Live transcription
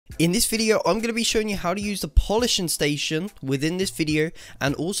In this video, I'm going to be showing you how to use the polishing station within this video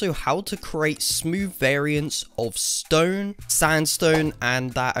and also how to create smooth variants of stone, sandstone,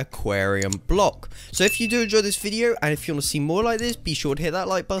 and that aquarium block. So if you do enjoy this video and if you want to see more like this, be sure to hit that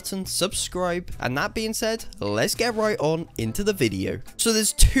like button, subscribe, and that being said, let's get right on into the video. So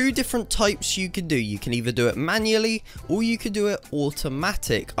there's two different types you can do. You can either do it manually or you can do it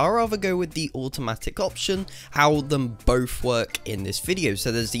automatic. I'd rather go with the automatic option, how them both work in this video.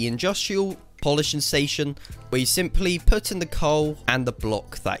 So there's the industrial polishing station where you simply put in the coal and the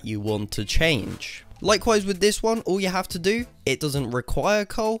block that you want to change. Likewise with this one, all you have to do, it doesn't require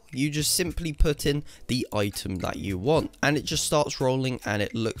coal, you just simply put in the item that you want and it just starts rolling and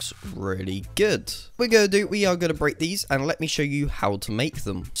it looks really good. We are going to break these and let me show you how to make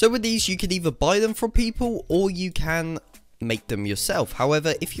them. So with these, you can either buy them from people or you can make them yourself.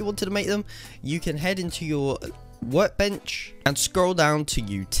 However, if you wanted to make them, you can head into your workbench and scroll down to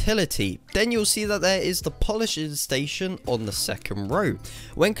utility. Then you'll see that there is the polishing station on the second row.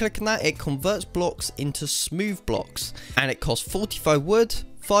 When clicking that, it converts blocks into smooth blocks and it costs 45 wood,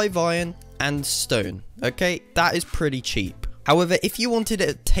 5 iron and stone. Okay, that is pretty cheap. However, if you wanted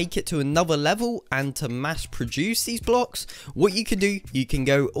to take it to another level and to mass produce these blocks, what you can do, you can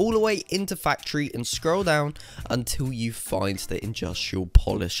go all the way into factory and scroll down until you find the industrial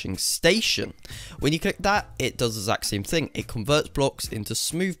polishing station. When you click that, it does the exact same thing. It converts blocks into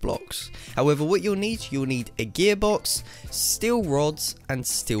smooth blocks. However, what you'll need a gearbox, steel rods and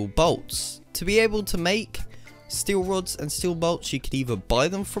steel bolts. To be able to make steel rods and steel bolts, you can either buy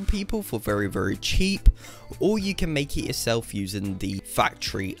them from people for very cheap, or you can make it yourself using the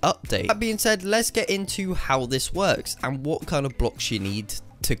factory update. That being said, let's get into how this works and what kind of blocks you need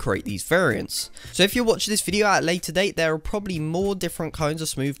to create these variants. So if you're watching this video at a later date, there are probably more different kinds of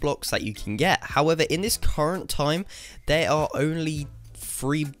smooth blocks that you can get. However, in this current time, there are only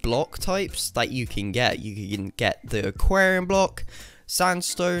 3 block types that you can get. You can get the aquarium block,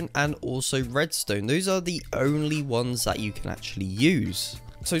 sandstone, and also redstone. Those are the only ones that you can actually use.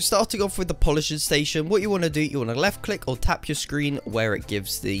 So starting off with the polishing station, what you want to do, you want to left click or tap your screen where it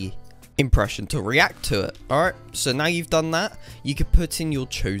gives the impression to react to it. Alright, so now you've done that, you can put in your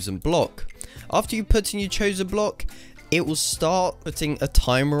chosen block. After you put in your chosen block, it will start putting a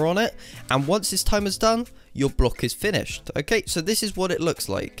timer on it, and once this timer's done, your block is finished. Okay, so this is what it looks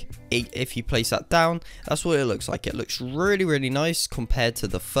like. If you place that down, that's what it looks like. It looks really nice compared to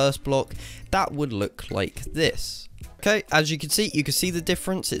the first block. That would look like this. Okay, as you can see the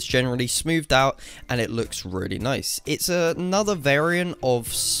difference. It's generally smoothed out and it looks really nice. It's another variant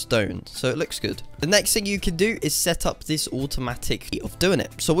of stone, so it looks good. The next thing you can do is set up this automatic of doing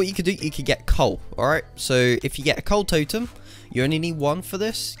it. So what you could do, you could get coal. All right, so if you get a coal totem, you only need 1 for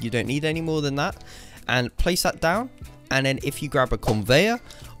this. You don't need any more than that. And place that down, and then if you grab a conveyor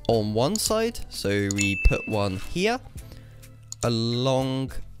on one side, so we put one here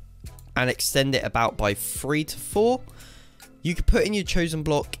along and extend it about by 3 to 4, you can put in your chosen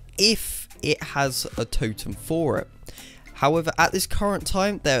block if it has a totem for it. However, at this current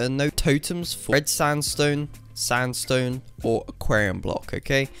time, there are no totems for red sandstone, sandstone, or aquarium block,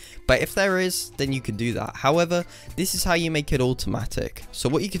 okay? But if there is, then you can do that. However, this is how you make it automatic. So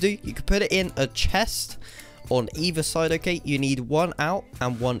what you could do, you could put it in a chest on either side, okay? You need 1 out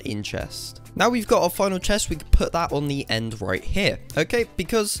and 1 in chest. Now we've got our final chest, we can put that on the end right here, okay?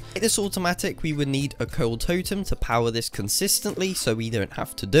 Because this automatic, we would need a coal totem to power this consistently, so we don't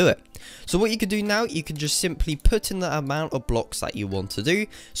have to do it. So what you can do now, you can just simply put in the amount of blocks that you want to do,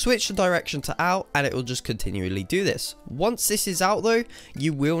 switch the direction to out, and it will just continually do this. Once this is out though,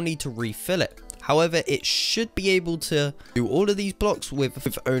 you will need to refill it. However, it should be able to do all of these blocks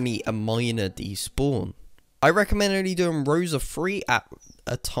with only a minor despawn. I recommend only doing rows of 3 at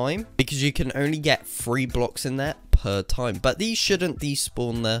a time because you can only get 3 blocks in there per time, but these shouldn't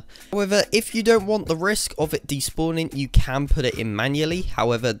despawn there. However, if you don't want the risk of it despawning, you can put it in manually.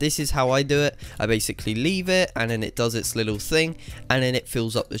 However, this is how I do it. I basically leave it and then it does its little thing and then it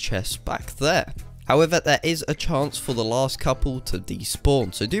fills up the chest back there. However, there is a chance for the last couple to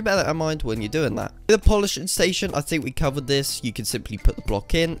despawn, so do bear that in mind when you're doing that. With the polishing station, I think we covered this. You can simply put the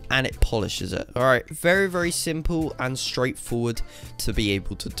block in and it polishes it. Alright, very simple and straightforward to be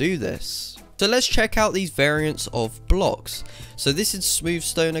able to do this. So let's check out these variants of blocks. So this is smooth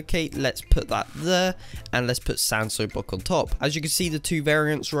stone, okay, let's put that there, and let's put sandstone block on top. As you can see, the 2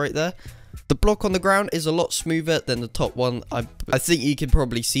 variants right there. The block on the ground is a lot smoother than the top one. I think you can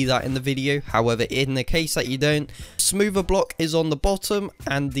probably see that in the video. However, in the case that you don't, smoother block is on the bottom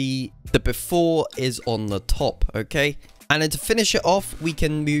and the before is on the top, okay? And then to finish it off, we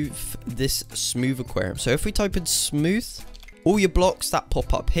can move this smooth aquarium. So if we type in smooth, all your blocks that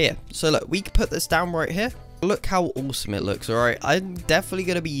pop up here. So look, we can put this down right here. Look how awesome it looks. Alright, I'm definitely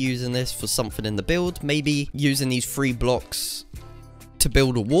going to be using this for something in the build. Maybe using these 3 blocks to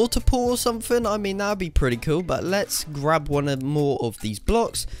build a water pool or something. I mean, that'd be pretty cool. But let's grab more of these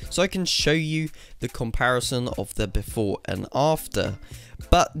blocks so I can show you the comparison of the before and after.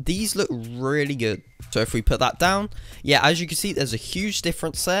 But these look really good. So if we put that down, yeah, as you can see, there's a huge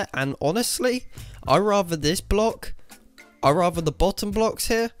difference there. And honestly, I rather the bottom blocks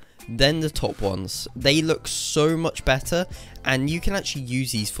here than the top ones. They look so much better, and you can actually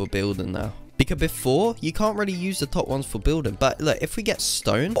use these for building now. Because before, you can't really use the top ones for building. But look, if we get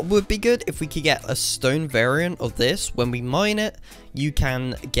stone, what would be good if we could get a stone variant of this. When we mine it, you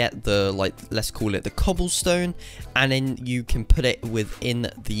can get the, like, let's call it the cobblestone, and then you can put it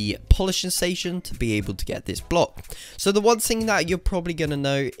within the polishing station to be able to get this block. So the one thing that you're probably going to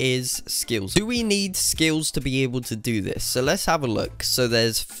know is skills. Do we need skills to be able to do this? So let's have a look. So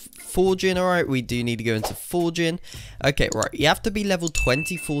there's forging. All right, we do need to go into forging. Okay, right, you have to be level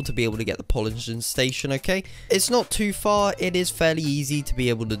 24 to be able to get the polishing station. Okay, it's not too far, it is fairly easy to be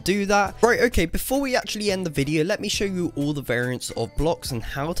able to do that. Right, okay, before we actually end the video, let me show you all the variants of blocks and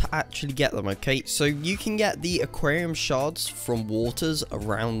how to actually get them. Okay, so you can get the aquarium shards from waters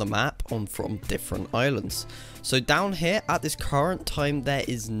around the map from different islands. So down here at this current time there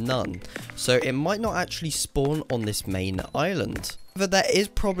is none, so it might not actually spawn on this main island. But there is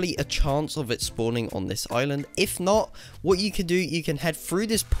probably a chance of it spawning on this island. If not, what you can do, you can head through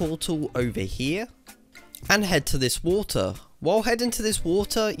this portal over here and head to this water. While heading to this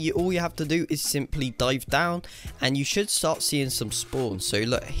water, all you have to do is simply dive down and you should start seeing some spawns. So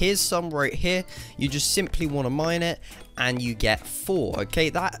look, here's some right here. You just simply want to mine it and you get 4. Okay,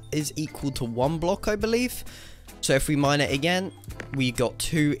 that is equal to 1 block, I believe. So if we mine it again, we got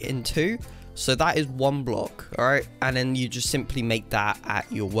 2 in 2. So that is 1 block, alright? And then you just simply make that at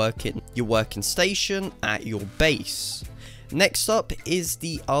your working station at your base. Next up is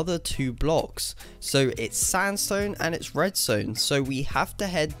the other 2 blocks. So it's sandstone and it's redstone. So we have to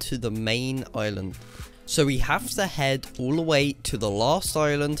head to the main island. So we have to head all the way to the last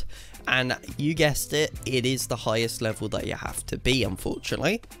island. And you guessed it, it is the highest level that you have to be,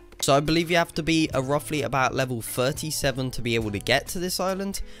 unfortunately. So I believe you have to be roughly about level 37 to be able to get to this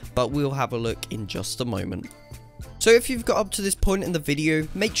island, but we'll have a look in just a moment. So if you've got up to this point in the video,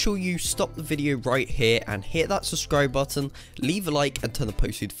 make sure you stop the video right here and hit that subscribe button, leave a like and turn the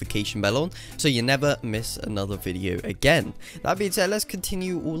post notification bell on so you never miss another video again. That being said, let's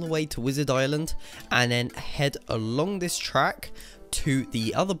continue all the way to Wizard Island and then head along this track to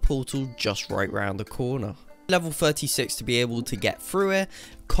the other portal just right round the corner. Level 36 to be able to get through it.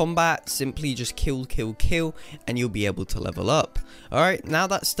 Combat, simply just kill and you'll be able to level up. Alright, now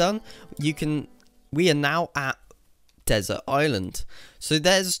that's done, we are now at Desert Island. So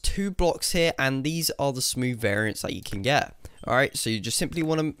there's 2 blocks here and these are the smooth variants that you can get. Alright, so you just simply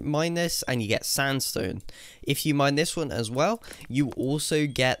want to mine this and you get sandstone. If you mine this one as well, you also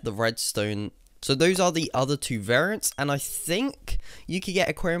get the redstone. So those are the other 2 variants, and I think you could get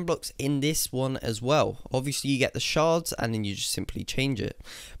aquarium blocks in this one as well. Obviously you get the shards and then you just simply change it.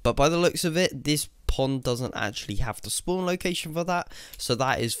 But by the looks of it, this pond doesn't actually have the spawn location for that, so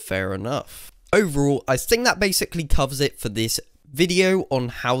that is fair enough. Overall, I think that basically covers it for this video on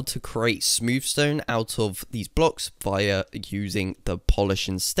how to create smooth stone out of these blocks via using the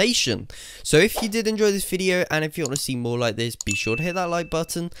polishing station. So if you did enjoy this video and if you want to see more like this, be sure to hit that like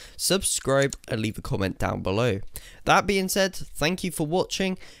button, subscribe and leave a comment down below. That being said, thank you for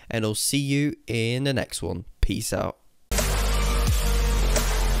watching and I'll see you in the next one. Peace out.